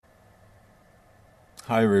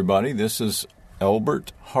Hi, everybody. This is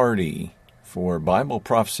Albert Hardy for Bible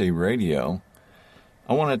Prophecy Radio.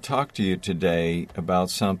 I want to talk to you today about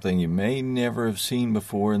something you may never have seen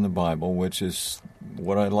before in the Bible, which is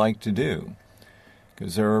what I like to do,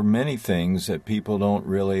 because there are many things that people don't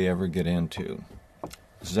really ever get into.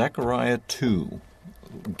 Zechariah 2.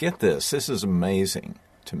 Get this. This is amazing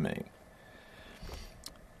to me.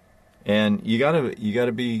 And you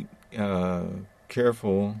gotta be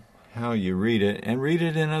careful how you read it, and read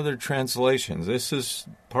it in other translations. This is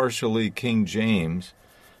partially King James,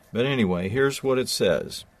 but anyway, here's what it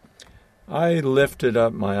says. I lifted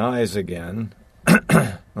up my eyes again,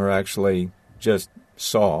 or actually just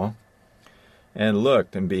saw, and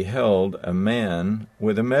looked and beheld a man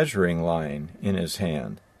with a measuring line in his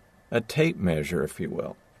hand, a tape measure, if you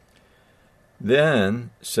will.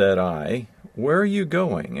 Then said I, "Where are you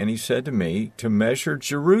going?" And he said to me, "To measure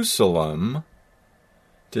Jerusalem,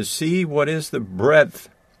 to see what is the breadth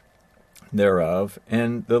thereof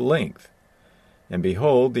and the length. And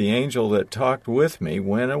behold, the angel that talked with me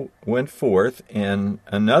went forth, and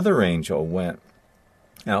another angel went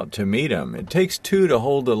out to meet him." It takes two to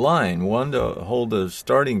hold the line, one to hold the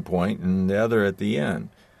starting point and the other at the end.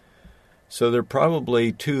 So there are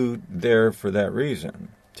probably two there for that reason,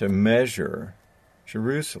 to measure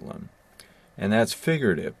Jerusalem. And that's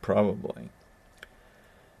figurative, probably.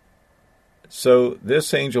 So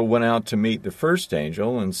this angel went out to meet the first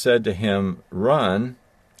angel and said to him, "Run,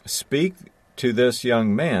 speak to this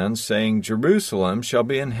young man, saying, Jerusalem shall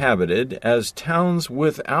be inhabited as towns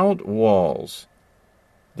without walls."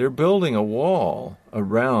 They're building a wall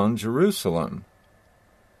around Jerusalem,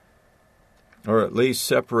 or at least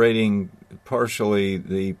separating partially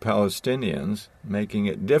the Palestinians, making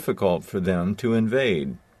it difficult for them to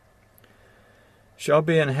invade. "Shall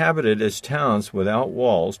be inhabited as towns without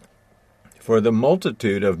walls, for the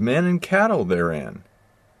multitude of men and cattle therein."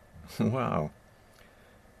 Wow.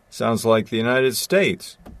 Sounds like the United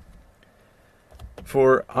States.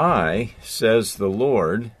 "For I, says the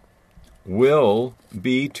Lord, will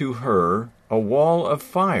be to her a wall of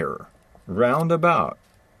fire round about,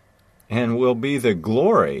 and will be the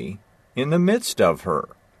glory in the midst of her."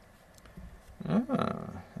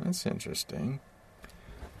 That's interesting.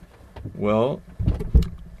 Well,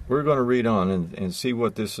 we're going to read on and see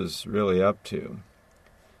what this is really up to.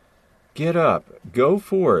 "Get up, go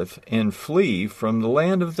forth, and flee from the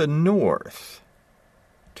land of the north,"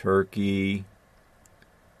 Turkey,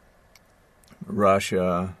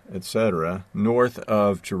 Russia, etc., "north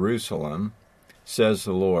of Jerusalem, says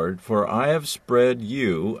the Lord, for I have spread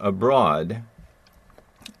you abroad,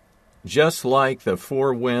 just like the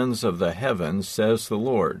four winds of the heavens, says the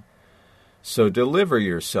Lord. So deliver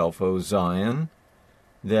yourself, O Zion,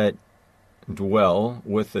 that dwell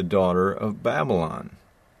with the daughter of Babylon."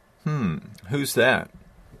 Who's that?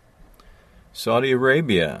 Saudi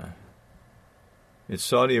Arabia. It's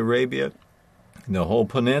Saudi Arabia, the whole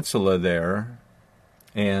peninsula there,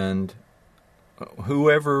 and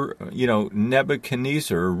whoever,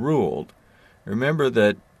 Nebuchadnezzar ruled. Remember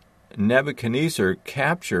that Nebuchadnezzar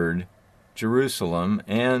captured Jerusalem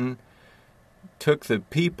and took the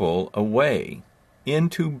people away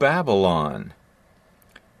into Babylon.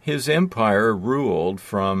 His empire ruled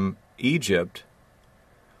from Egypt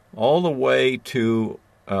all the way to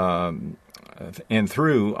and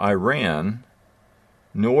through Iran,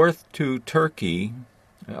 north to Turkey,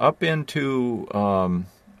 up into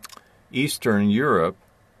Eastern Europe,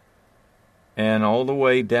 and all the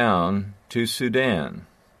way down to Sudan.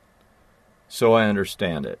 So I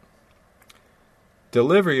understand it.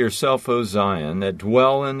 "Deliver yourself, O Zion, that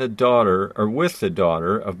dwell in the daughter, or with the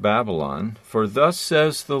daughter of Babylon, for thus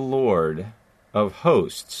says the Lord of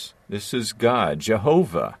hosts," this is God,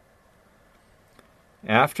 Jehovah,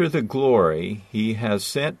 "after the glory he has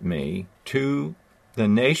sent me to the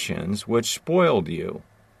nations which spoiled you."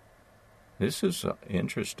 This is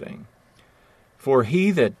interesting. "For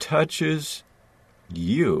he that touches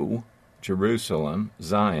you," Jerusalem,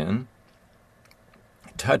 Zion,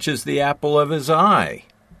 "touches the apple of his eye."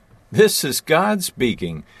 This is God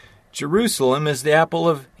speaking. Jerusalem is the apple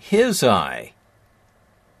of his eye.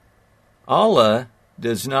 Allah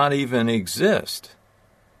does not even exist.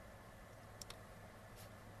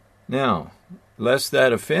 Now, lest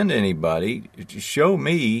that offend anybody, show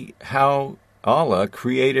me how Allah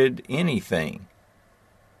created anything.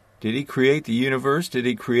 Did he create the universe? Did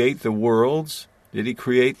he create the worlds? Did he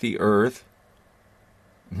create the earth?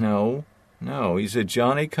 No. He's a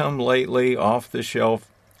Johnny-come-lately, off-the-shelf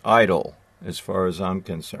idol, as far as I'm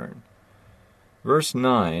concerned. Verse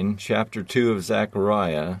 9, chapter 2 of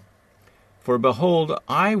Zechariah, "For behold,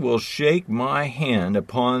 I will shake my hand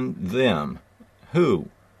upon them." Who?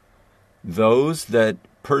 Those that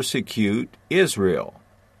persecute Israel.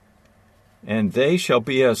 And they shall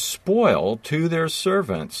be a spoil to their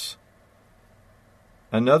servants.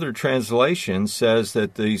 Another translation says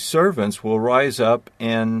that the servants will rise up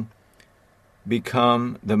and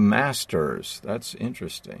become the masters. That's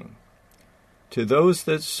interesting. To those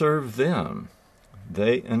that serve them.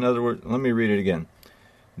 In other words, let me read it again.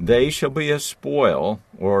 They shall be a spoil,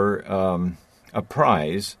 or a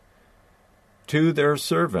prize, to their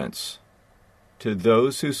servants, to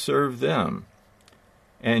those who serve them.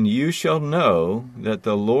 And you shall know that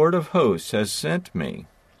the Lord of hosts has sent me.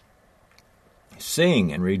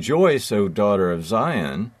 Sing and rejoice, O daughter of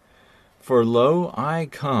Zion, for lo, I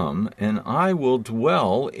come, and I will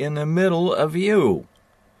dwell in the middle of you.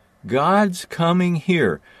 God's coming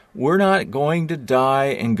here. We're not going to die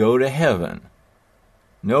and go to heaven.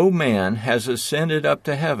 No man has ascended up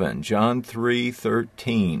to heaven, John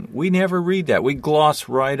 3:13. We never read that. We gloss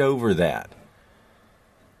right over that.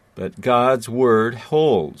 But God's word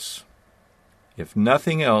holds. If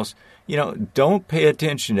nothing else, don't pay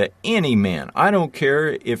attention to any man. I don't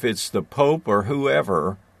care if it's the Pope or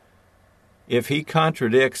whoever. If he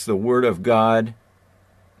contradicts the word of God,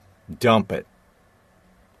 dump it.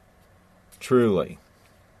 Truly.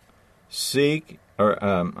 Sing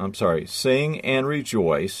and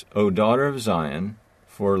rejoice, O daughter of Zion,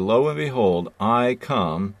 for lo and behold, I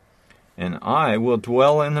come, and I will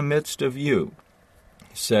dwell in the midst of you,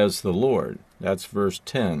 says the Lord. That's verse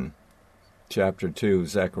 10, chapter 2,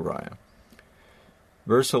 Zechariah.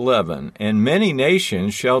 Verse 11, and many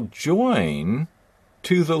nations shall join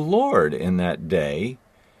to the Lord in that day,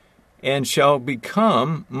 and shall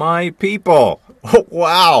become my people.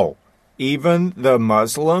 Wow! Even the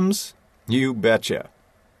Muslims? You betcha.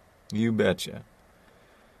 You betcha.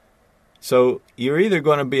 So you're either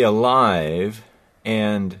going to be alive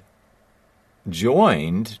and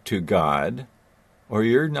joined to God, or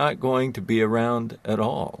you're not going to be around at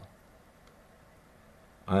all.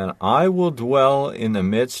 And I will dwell in the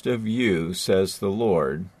midst of you, says the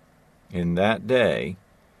Lord, in that day,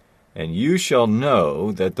 and you shall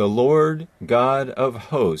know that the Lord God of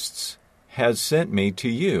hosts has sent me to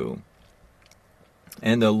you.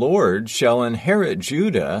 And the Lord shall inherit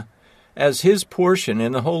Judah as his portion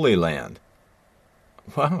in the Holy Land.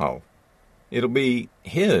 Wow. It'll be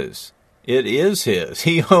his. It is his.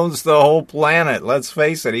 He owns the whole planet. Let's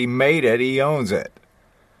face it. He made it. He owns it.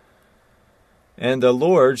 And the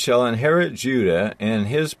Lord shall inherit Judah and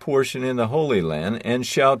his portion in the Holy Land, and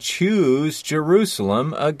shall choose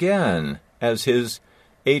Jerusalem again as his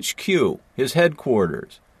HQ, his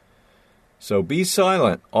headquarters. So be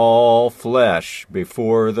silent, all flesh,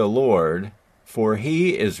 before the Lord, for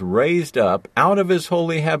he is raised up out of his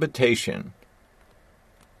holy habitation.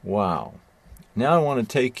 Wow. Now I want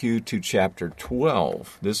to take you to chapter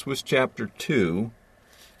 12. This was chapter 2,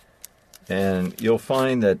 and you'll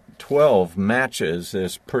find that 12 matches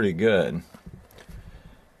this pretty good.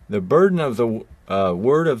 The burden of the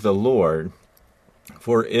word of the Lord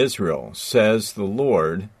for Israel, says the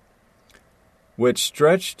Lord, which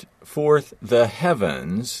stretched forth the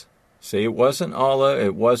heavens. See, it wasn't Allah,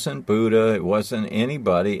 it wasn't Buddha, it wasn't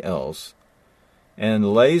anybody else.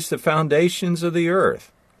 And lays the foundations of the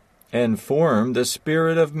earth, and formed the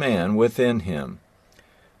spirit of man within him.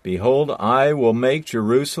 Behold, I will make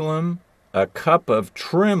Jerusalem a cup of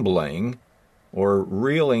trembling, or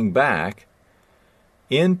reeling back,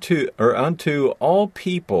 unto all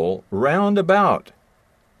people round about.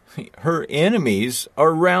 Her enemies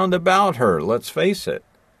are round about her, let's face it.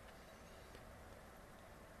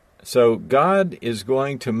 So God is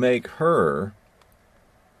going to make her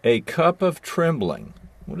a cup of trembling.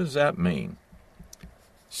 What does that mean?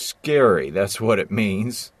 Scary, that's what it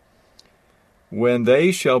means. When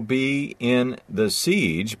they shall be in the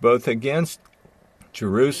siege, both against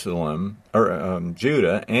Jerusalem, or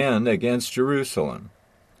Judah, and against Jerusalem.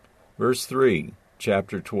 Verse 3,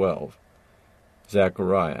 chapter 12.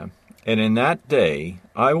 Zechariah. And in that day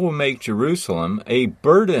I will make Jerusalem a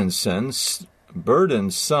burdensome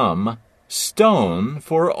stone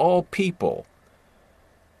for all people.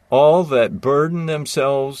 All that burden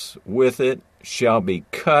themselves with it shall be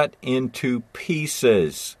cut into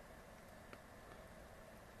pieces.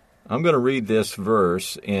 I'm going to read this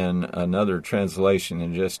verse in another translation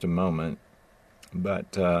in just a moment.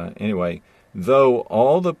 But anyway, though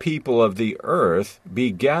all the people of the earth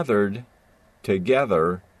be gathered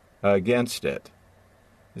together against it.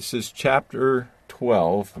 This is chapter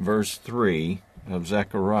 12, verse 3 of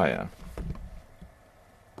Zechariah.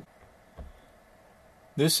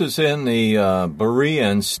 This is in the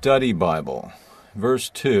Berean Study Bible, verse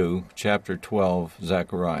 2, chapter 12,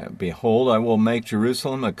 Zechariah. Behold, I will make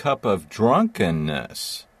Jerusalem a cup of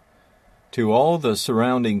drunkenness to all the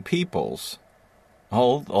surrounding peoples.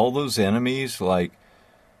 All those enemies like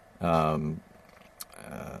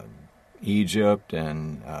Egypt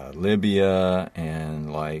and Libya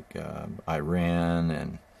and like Iran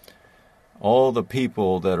and all the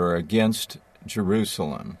people that are against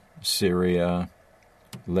Jerusalem, Syria,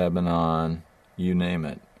 Lebanon, you name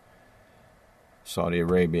it, Saudi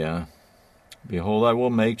Arabia. Behold, I will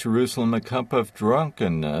make Jerusalem a cup of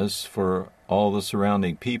drunkenness for all the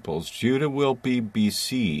surrounding peoples. Judah will be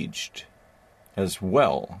besieged as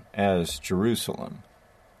well as Jerusalem.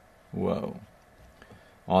 Whoa.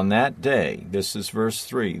 On that day, this is verse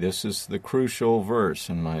 3, this is the crucial verse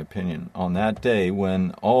in my opinion. On that day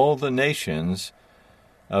when all the nations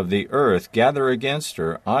of the earth gather against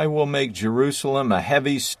her, I will make Jerusalem a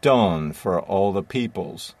heavy stone for all the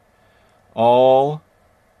peoples. All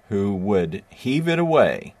who would heave it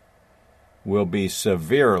away will be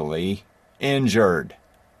severely injured.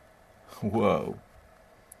 Whoa.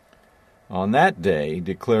 On that day,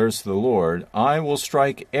 declares the Lord, I will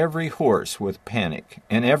strike every horse with panic,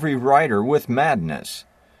 and every rider with madness.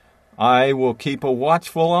 I will keep a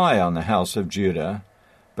watchful eye on the house of Judah,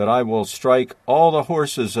 but I will strike all the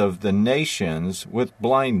horses of the nations with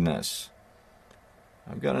blindness.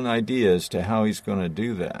 I've got an idea as to how he's going to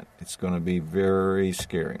do that. It's going to be very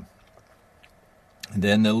scary.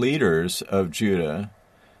 Then the leaders of Judah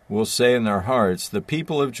will say in their hearts, the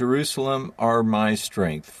people of Jerusalem are my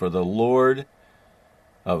strength, for the Lord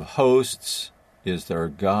of hosts is their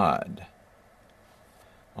God.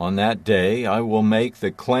 On that day I will make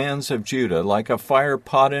the clans of Judah like a fire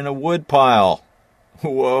pot in a wood pile.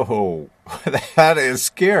 Whoa, that is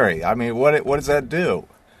scary. I mean, what does that do?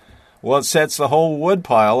 Well, it sets the whole wood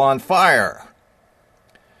pile on fire.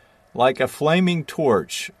 Like a flaming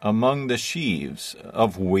torch among the sheaves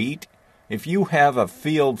of wheat. If you have a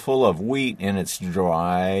field full of wheat and it's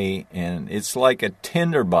dry and it's like a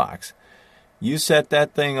tinderbox, you set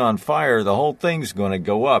that thing on fire, the whole thing's going to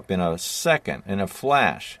go up in a second, in a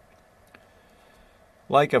flash.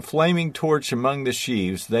 Like a flaming torch among the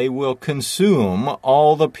sheaves, they will consume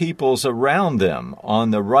all the peoples around them,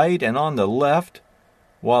 on the right and on the left,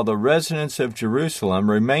 while the residents of Jerusalem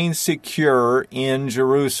remain secure in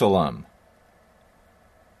Jerusalem.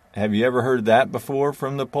 Have you ever heard that before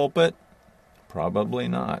from the pulpit? Probably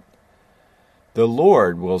not. The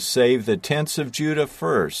Lord will save the tents of Judah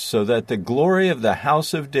first, so that the glory of the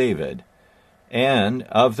house of David and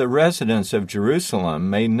of the residents of Jerusalem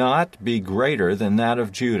may not be greater than that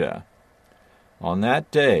of Judah. On that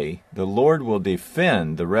day, the Lord will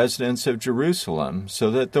defend the residents of Jerusalem, so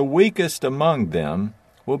that the weakest among them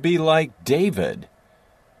will be like David.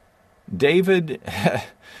 David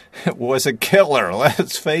was a killer,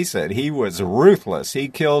 let's face it. He was ruthless. He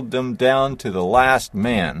killed them down to the last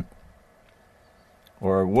man,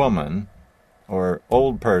 or woman, or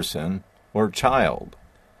old person, or child.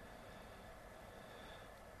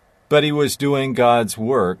 But he was doing God's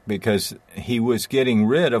work because he was getting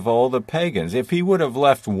rid of all the pagans. If he would have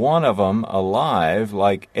left one of them alive,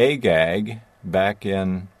 like Agag, back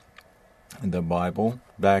in the Bible,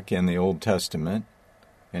 back in the Old Testament,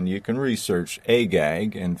 and you can research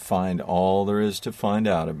Agag and find all there is to find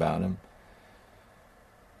out about him.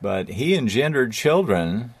 But he engendered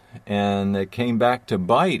children, and they came back to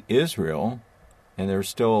bite Israel, and they're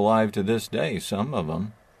still alive to this day, some of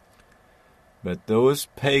them. But those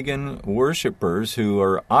pagan worshipers who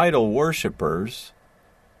are idol worshipers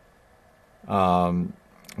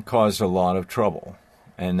caused a lot of trouble.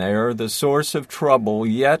 And they are the source of trouble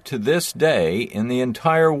yet to this day in the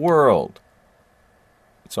entire world.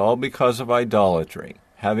 It's all because of idolatry,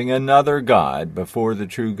 having another God before the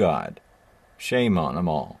true God. Shame on them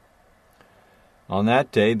all. On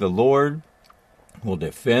that day, the Lord will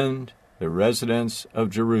defend the residents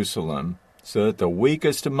of Jerusalem, so that the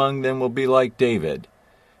weakest among them will be like David,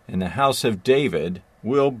 and the house of David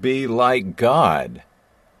will be like God,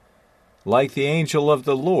 like the angel of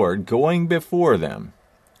the Lord going before them.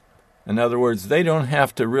 In other words, they don't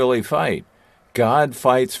have to really fight. God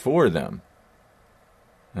fights for them.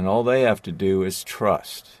 And all they have to do is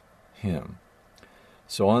trust him.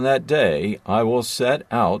 So on that day, I will set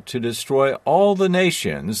out to destroy all the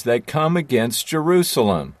nations that come against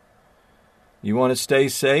Jerusalem. You want to stay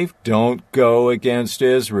safe? Don't go against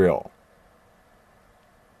Israel.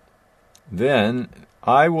 Then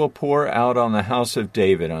I will pour out on the house of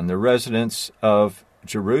David, on the residents of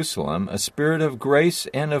Jerusalem, a spirit of grace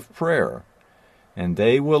and of prayer, and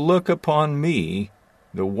they will look upon me,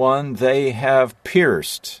 the one they have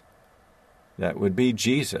pierced. That would be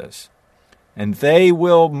Jesus. and they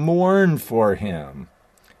will mourn for him,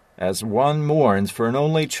 as one mourns for an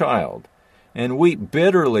only child, and weep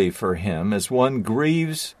bitterly for him as one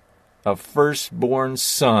grieves a firstborn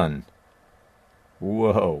son.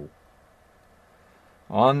 Whoa.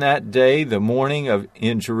 On that day, the mourning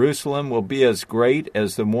in Jerusalem will be as great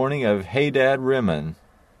as the mourning of Hadad Rimmon.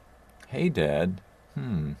 Hadad?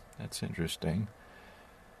 That's interesting.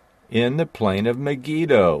 In the plain of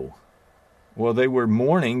Megiddo. Well, they were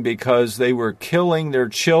mourning because they were killing their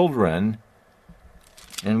children.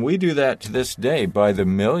 And we do that to this day by the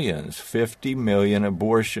millions, 50 million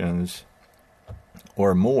abortions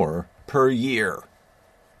or more per year.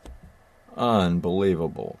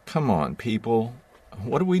 Unbelievable. Come on, people.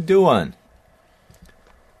 What are we doing?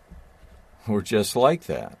 We're just like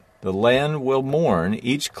that. The land will mourn,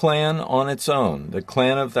 each clan on its own, the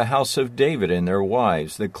clan of the house of David and their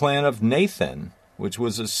wives, the clan of Nathan, which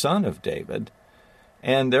was a son of David,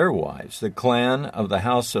 and their wives, the clan of the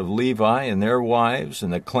house of Levi and their wives,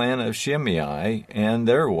 and the clan of Shimei and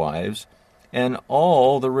their wives, and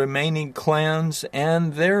all the remaining clans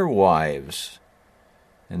and their wives.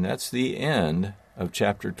 And that's the end of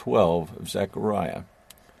chapter 12 of Zechariah.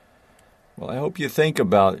 Well, I hope you think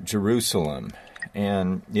about Jerusalem.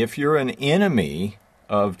 And if you're an enemy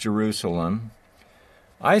of Jerusalem,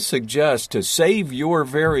 I suggest to save your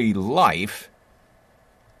very life,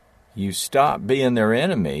 you stop being their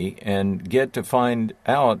enemy and get to find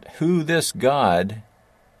out who this God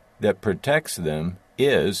that protects them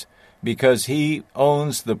is, because he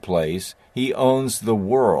owns the place, he owns the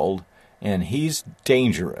world, and he's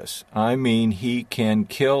dangerous. I mean, he can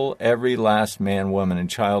kill every last man, woman, and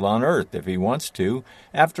child on earth if he wants to.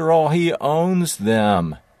 After all, he owns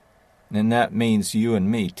them. And that means you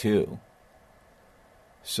and me too.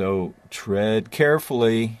 So tread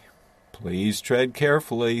carefully. Please tread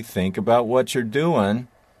carefully. Think about what you're doing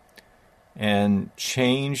and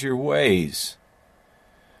change your ways.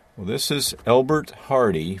 Well, this is Elbert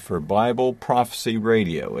Hardy for Bible Prophecy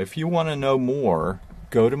Radio. If you want to know more,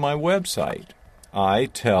 go to my website,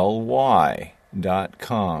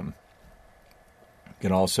 itellwhy.com. You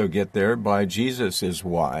can also get there by Jesus is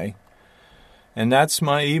Why. And that's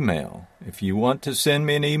my email. If you want to send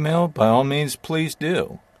me an email, by all means, please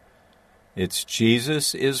do. It's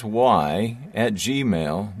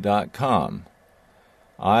jesusiswhy@gmail.com.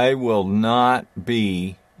 I will not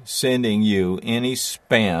be sending you any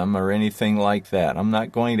spam or anything like that. I'm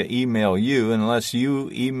not going to email you unless you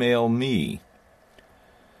email me.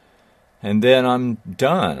 And then I'm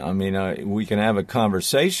done. I mean, we can have a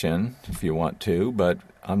conversation if you want to, but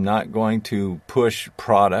I'm not going to push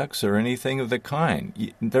products or anything of the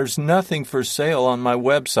kind. There's nothing for sale on my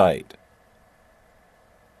website.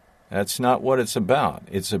 That's not what it's about.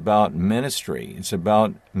 It's about ministry. It's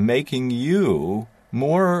about making you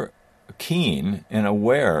more keen and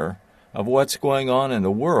aware of what's going on in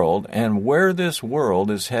the world and where this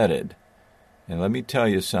world is headed. And let me tell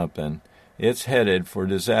you something. It's headed for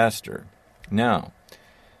disaster. Now,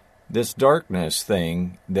 this darkness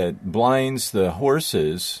thing that blinds the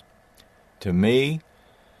horses, to me,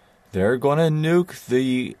 they're going to nuke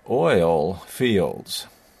the oil fields.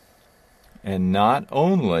 And not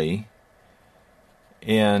only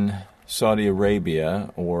in Saudi Arabia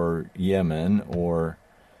or Yemen or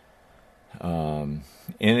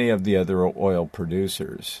any of the other oil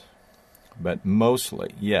producers, but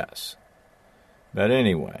mostly, yes. But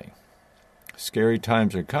anyway, scary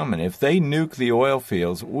times are coming. If they nuke the oil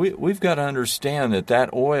fields, we've got to understand that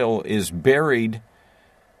that oil is buried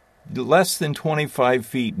less than 25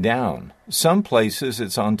 feet down. Some places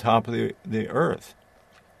it's on top of the earth.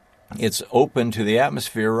 It's open to the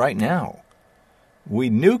atmosphere right now. We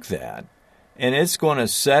nuke that, and it's going to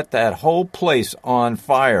set that whole place on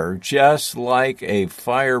fire just like a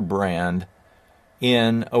firebrand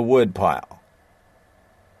in a woodpile.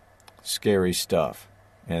 Scary stuff.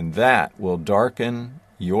 And that will darken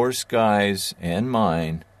your skies and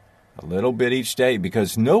mine a little bit each day,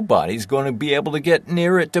 because nobody's going to be able to get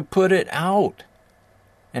near it to put it out.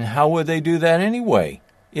 And how would they do that anyway?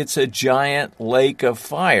 It's a giant lake of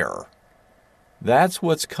fire. That's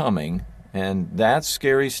what's coming, and that's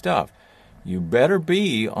scary stuff. You better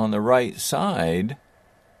be on the right side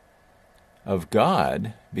of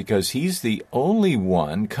God, because he's the only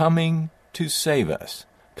one coming to save us,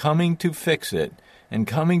 coming to fix it, and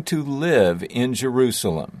coming to live in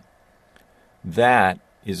Jerusalem. That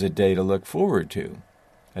is a day to look forward to,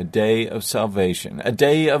 a day of salvation, a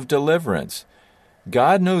day of deliverance.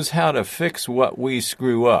 God knows how to fix what we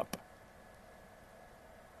screw up.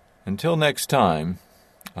 Until next time,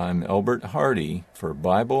 I'm Elbert Hardy for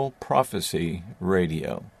Bible Prophecy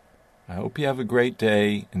Radio. I hope you have a great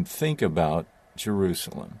day and think about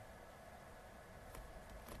Jerusalem.